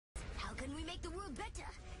can we make the world better?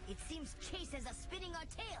 It seems Chase has us spinning our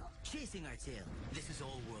tail. Chasing our tail. This is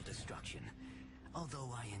all world destruction.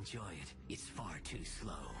 Although I enjoy it, it's far too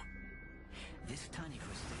slow. This tiny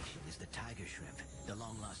crustacean is the tiger shrimp, the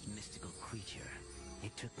long-lost mystical creature.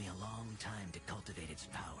 It took me a long time to cultivate its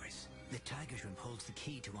powers. The tiger shrimp holds the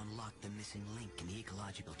key to unlock the missing link in the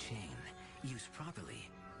ecological chain. Used properly,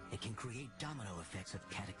 it can create domino effects of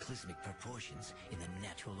cataclysmic proportions in the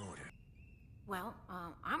natural order. Well,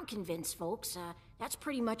 I'm convinced, folks. That's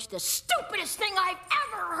pretty much the stupidest thing I've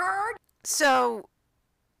ever heard! So,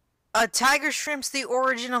 a tiger shrimp's the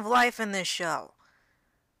origin of life in this show.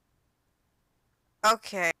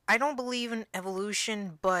 Okay, I don't believe in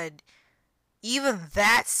evolution, but even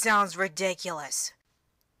that sounds ridiculous.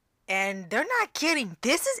 And they're not kidding.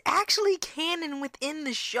 This is actually canon within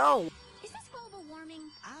the show. Is this global warming?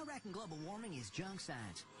 I reckon global warming is junk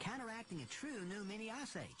science, counteracting a true new mini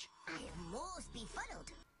ice age. I am most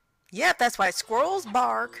befuddled. Yep, that's why squirrels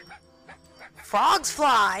bark, frogs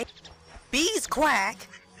fly, bees quack,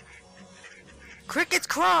 crickets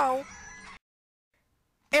crow,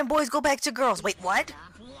 and boys go back to girls. Wait, what? Stop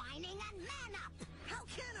whining and man up! How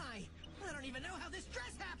can I? I don't even know how this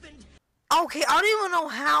dress happened. Okay, I don't even know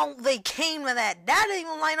how they came to that. That didn't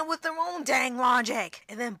even line up with their own dang logic.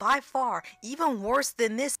 And then by far, even worse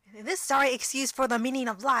than this sorry excuse for the meaning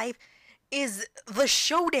of life, is the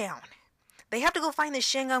showdown. They have to go find the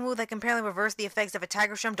Shingon move that can apparently reverse the effects of a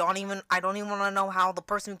tiger shrimp. I don't even want to know how the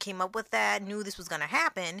person who came up with that knew this was gonna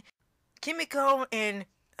happen. Kimiko and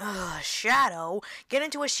Shadow get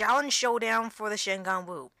into a Xiaolin showdown for the Shingon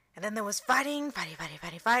Wu. And then there was fighting,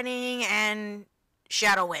 and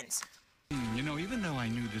Shadow wins. You know, even though I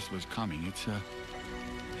knew this was coming, it's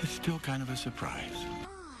still kind of a surprise.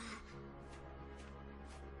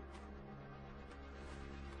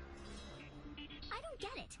 I don't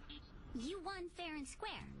get it. You won fair and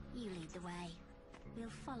square. You lead the way. We'll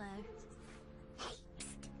follow. Hey,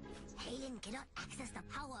 psst. Xiaolin cannot access the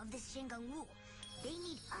power of this Shingon Wu. They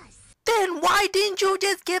need us. Then why didn't you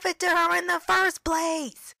just give it to her in the first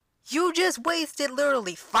place? You just wasted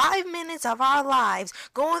literally 5 minutes of our lives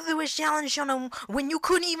going through a challenge on them when you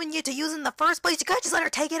couldn't even get to use it in the first place. You could just let her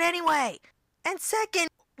take it anyway. And second,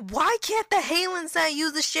 why can't the Xiaolin side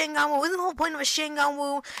use the Shingon Wu? Isn't the whole point of a Shingon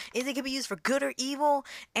Wu is it can be used for good or evil?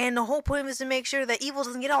 And the whole point is to make sure that evil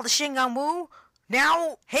doesn't get all the Shingon Wu?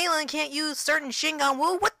 Now, Xiaolin can't use certain Shingon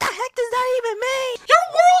Wu? What the heck does that even mean? Your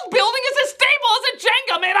world building is as stable as a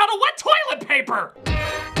Jenga made out of wet toilet paper!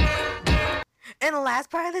 And the last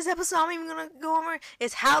part of this episode I'm even gonna go over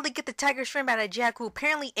is how to get the tiger shrimp out of Jack, who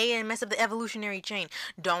apparently ate and messed up the evolutionary chain.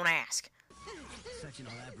 Don't ask. Such an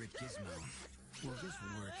elaborate gizmo. Will this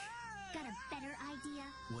work? Got a better idea?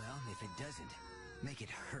 Well, if it doesn't, make it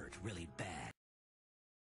hurt really bad.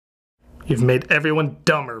 You've made everyone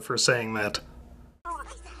dumber for saying that.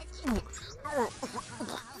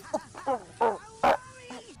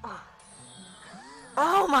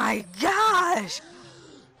 Oh my gosh!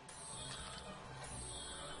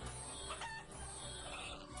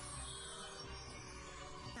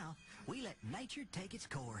 Now, we let nature take its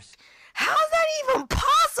course. How's that even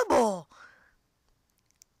possible?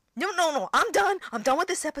 No, I'm done. I'm done with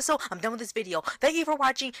this episode. I'm done with this video. Thank you for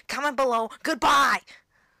watching. Comment below. Goodbye!